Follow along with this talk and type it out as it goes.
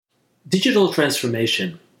Digital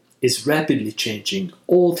transformation is rapidly changing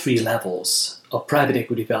all three levels of private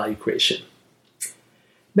equity value creation.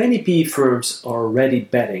 Many PE firms are already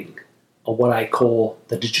betting on what I call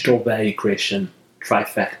the digital value creation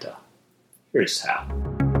trifecta. Here's how.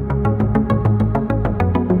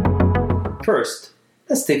 First,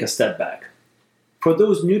 let's take a step back. For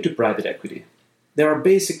those new to private equity, there are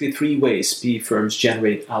basically three ways PE firms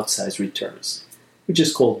generate outsized returns, which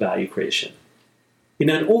is called value creation. In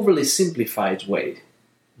an overly simplified way,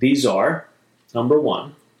 these are, number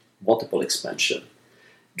one, multiple expansion.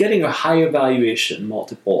 Getting a higher valuation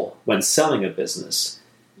multiple when selling a business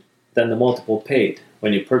than the multiple paid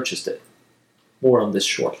when you purchased it. More on this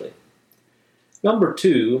shortly. Number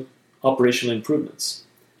two, operational improvements.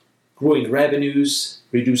 Growing revenues,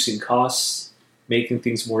 reducing costs, making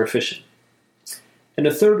things more efficient. And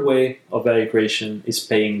the third way of value creation is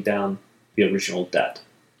paying down the original debt.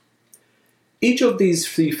 Each of these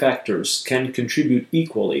three factors can contribute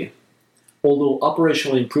equally, although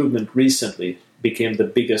operational improvement recently became the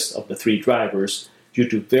biggest of the three drivers due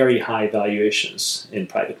to very high valuations in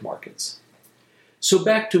private markets. So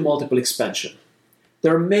back to multiple expansion.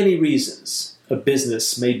 There are many reasons a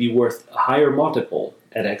business may be worth a higher multiple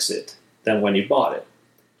at exit than when you bought it.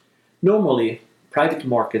 Normally, private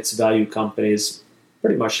markets value companies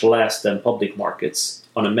pretty much less than public markets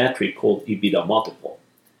on a metric called EBITDA multiple.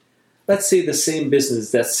 Let's say the same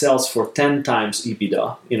business that sells for 10 times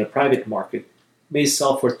EBITDA in a private market may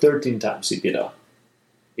sell for 13 times EBITDA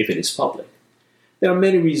if it is public. There are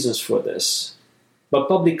many reasons for this, but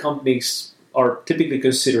public companies are typically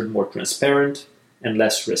considered more transparent and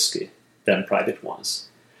less risky than private ones.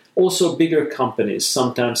 Also, bigger companies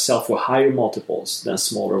sometimes sell for higher multiples than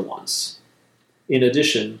smaller ones. In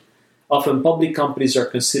addition, often public companies are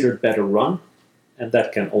considered better run, and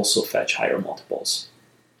that can also fetch higher multiples.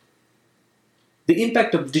 The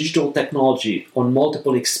impact of digital technology on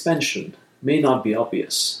multiple expansion may not be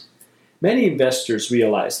obvious. Many investors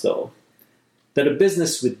realize, though, that a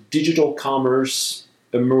business with digital commerce,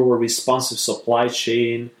 a more responsive supply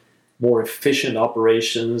chain, more efficient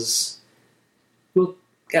operations will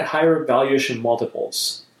get higher valuation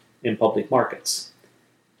multiples in public markets.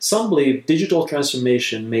 Some believe digital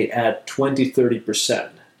transformation may add 20-30%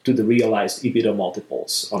 to the realized EBITDA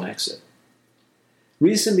multiples on exit.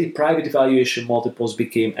 Recently, private valuation multiples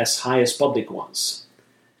became as high as public ones.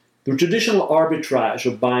 The traditional arbitrage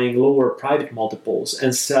of buying lower private multiples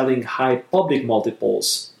and selling high public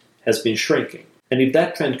multiples has been shrinking. And if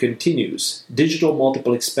that trend continues, digital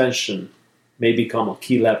multiple expansion may become a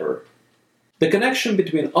key lever. The connection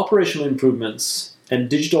between operational improvements and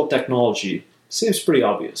digital technology seems pretty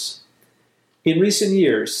obvious. In recent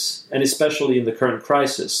years, and especially in the current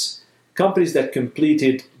crisis, companies that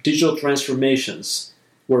completed digital transformations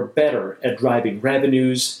were better at driving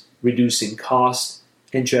revenues, reducing costs,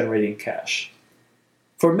 and generating cash.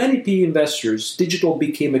 For many PE investors, digital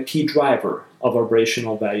became a key driver of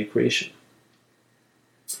operational value creation.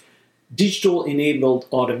 Digital enabled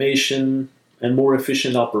automation and more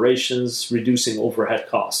efficient operations, reducing overhead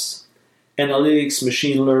costs. Analytics,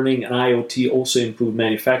 machine learning, and IoT also improved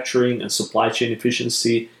manufacturing and supply chain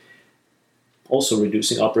efficiency, also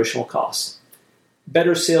reducing operational costs.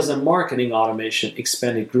 Better sales and marketing automation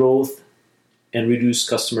expanded growth and reduced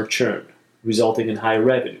customer churn, resulting in higher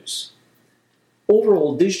revenues.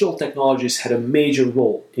 Overall, digital technologies had a major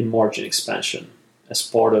role in margin expansion as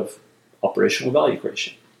part of operational value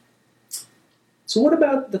creation. So what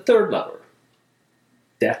about the third lever?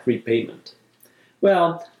 Debt repayment.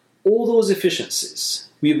 Well, all those efficiencies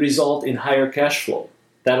will result in higher cash flow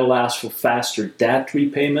that allows for faster debt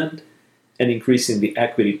repayment and increasing the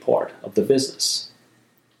equity part of the business.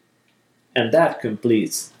 And that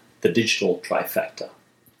completes the digital trifecta.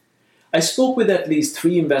 I spoke with at least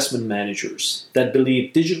 3 investment managers that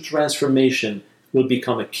believe digital transformation will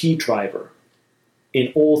become a key driver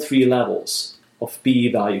in all 3 levels of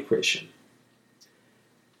PE value creation.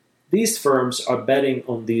 These firms are betting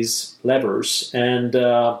on these levers and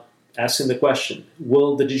asking the question,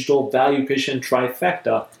 will the digital value creation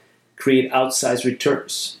trifecta create outsized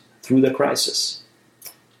returns through the crisis?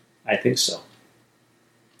 I think so.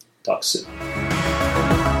 Talk soon.